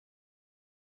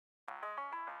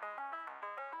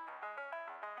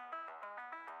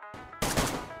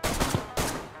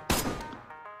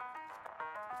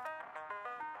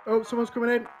Oh, someone's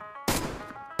coming in.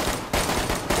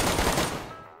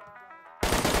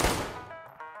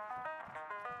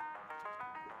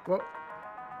 What?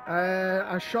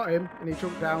 I shot him and he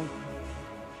jumped down.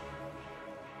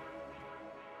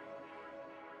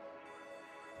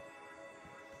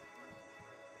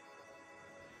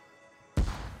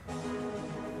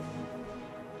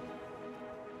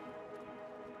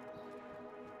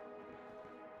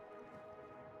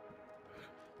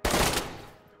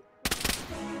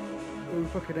 Oh,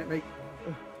 fucking hit me.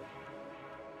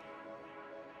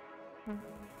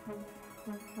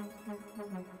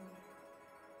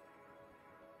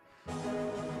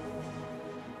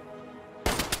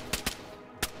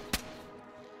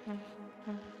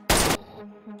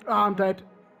 Oh, I'm dead.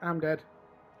 I'm dead.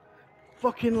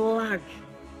 Fucking lag.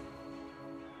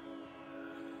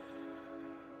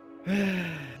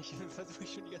 Ich versuche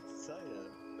schon die ganze Zeit.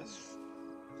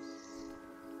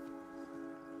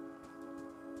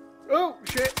 Oh,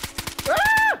 shit.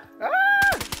 Ah! Ah!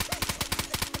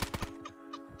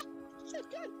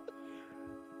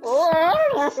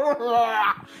 Oh!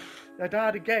 I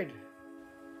died again.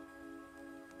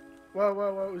 Whoa,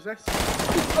 whoa, what was this?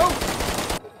 Oh!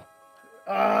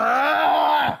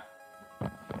 Ah!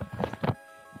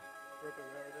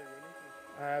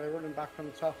 They're running back on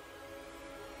the top.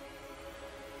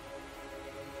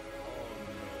 Oh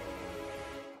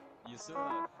no. You saw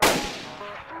that?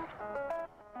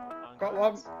 Got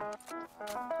one.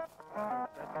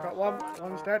 Got one.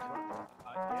 One's dead. Yeah,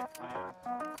 I am.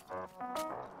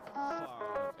 Fuck,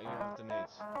 and you have the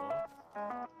nades. What?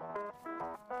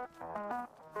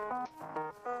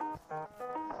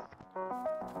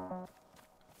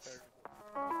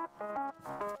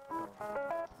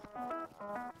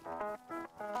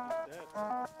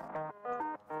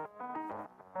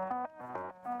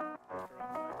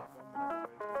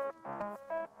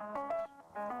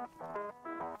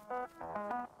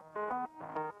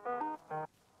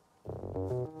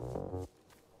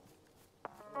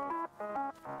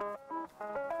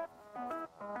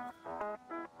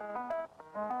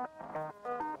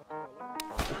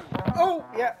 Oh,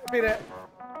 yeah, beat it.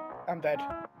 I'm dead.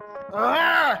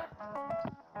 Ah!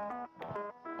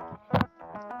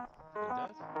 You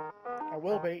dead? I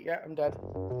will be, yeah, I'm dead. I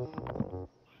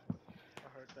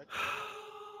heard that.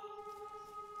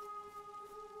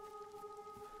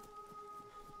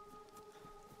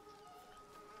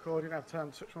 Cool, I didn't have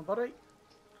time to touch my body.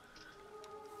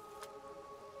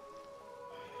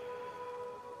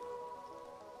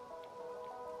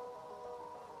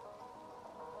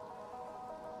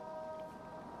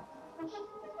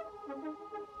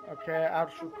 Okay, I've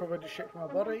just recovered the shit from my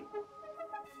body.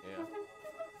 Yeah.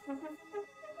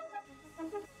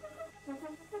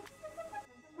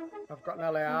 I've got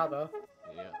an LAR though.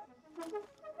 Yeah.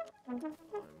 I'm red in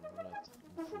food.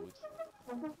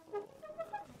 Oh man.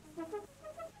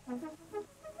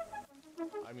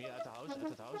 I'm here at the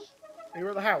house, Are you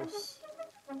at the house?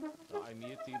 No, I'm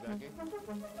here teabagging.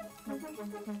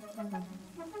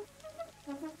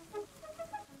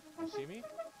 You see me?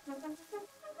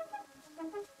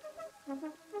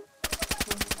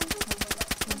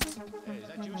 Hey, is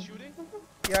that you shooting?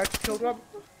 Yeah, I just killed one.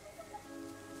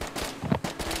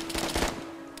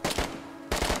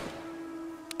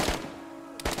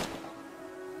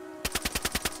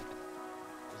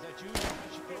 Is that you? Is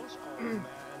she close? Oh man.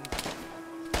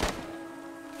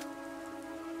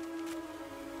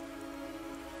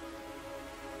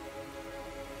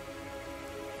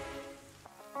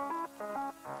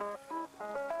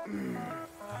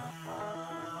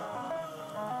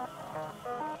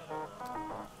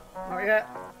 Not yet.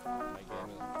 My game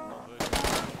is not very good.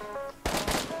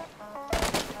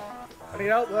 I need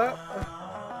help there.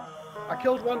 I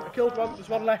killed one. There's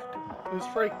one left. There's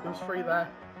three there.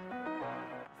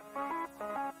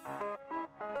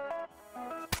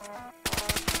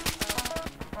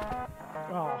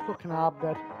 Oh, fucking hard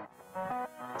dead.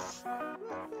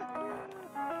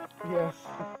 Yes.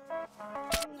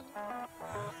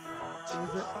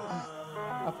 Is it?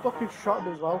 I fucking shot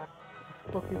him as well.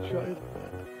 Fucking shot him.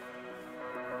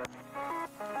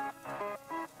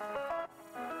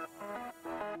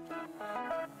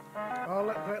 Oh,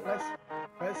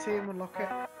 let's see him unlock it.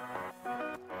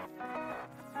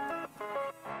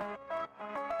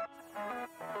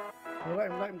 We'll let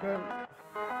him go.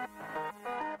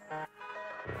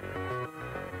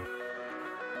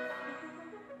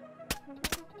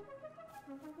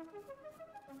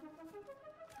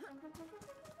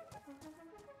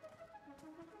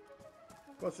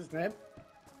 What's his name?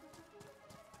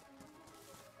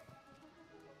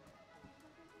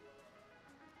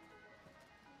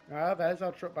 Ah, there's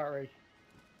our truck battery.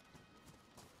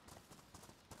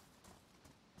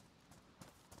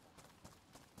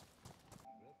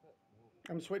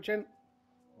 I'm switching.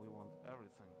 We want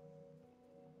everything.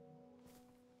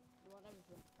 You want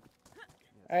everything? Yes.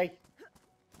 Hey,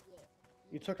 Yeah.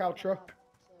 you took our can truck. have,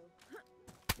 so.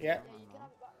 Yeah, Yeah, you can have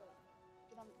it back though. You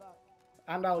can have it back.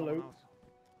 and our Someone loot. else.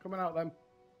 Coming out then.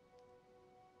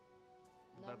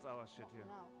 No, That's our shit not here. for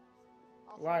now.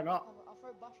 I'll Why throw- not? I'll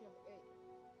throw Bashy off the gate.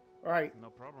 Right,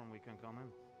 No problem, we can come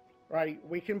in. right.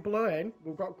 We can blow in.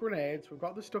 We've got grenades. We've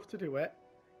got the stuff to do it.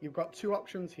 You've got two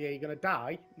options here. You're gonna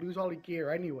die, lose all your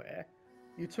gear anyway.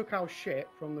 You took our shit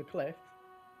from the cliff.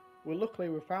 Well, luckily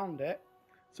we found it.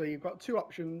 So you've got two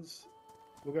options.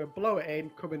 We're gonna blow it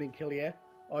in, come in and kill you,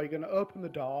 or you're gonna open the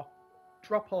door,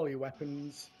 drop all your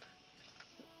weapons,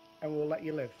 and we'll let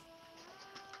you live.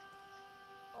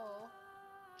 Or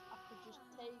I could just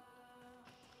take.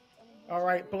 All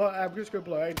right, blow. I'm just gonna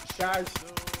blow it in, guys.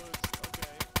 Dudes, okay.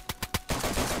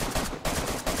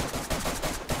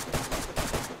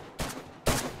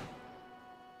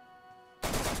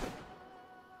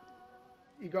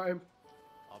 You got him.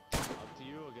 Up to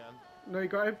you again. No, you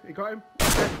got him. You got him.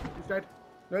 He's dead. He's dead.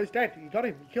 No, he's dead. You got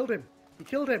him. You killed him. You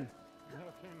killed him.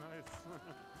 Okay, nice.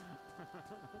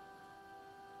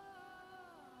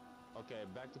 Okay,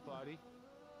 back to party.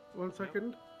 1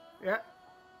 second. Yeah.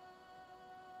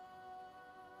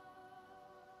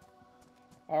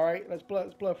 All right, let's blow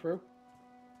through.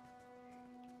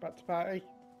 Back to party.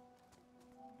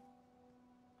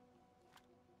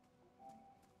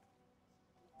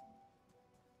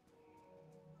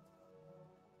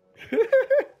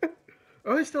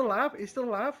 Oh, he's still alive. He's still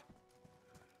alive.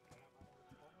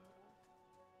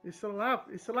 He's still alive.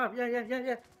 He's still alive.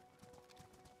 Yeah.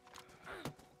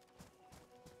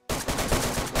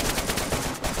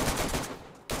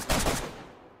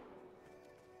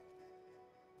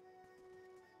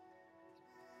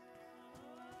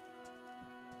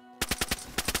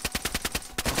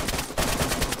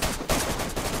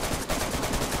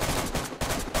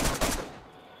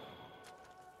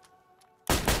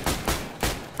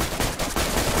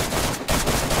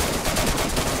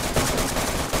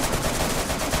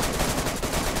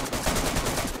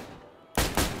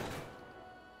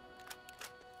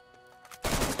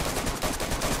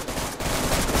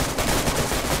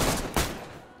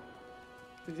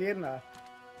 Is he in there?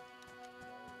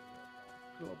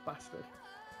 Little bastard.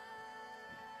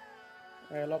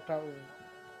 Yeah, locked out.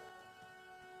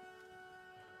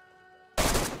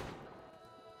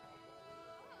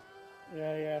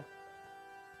 Yeah.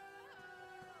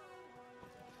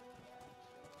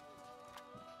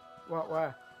 What?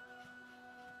 Where?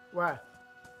 Where?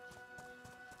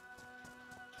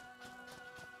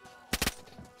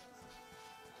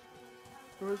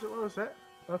 Where was it? Where was it?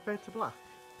 Oh, fade to black.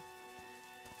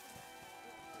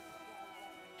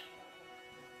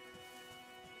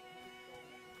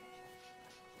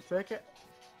 Take it.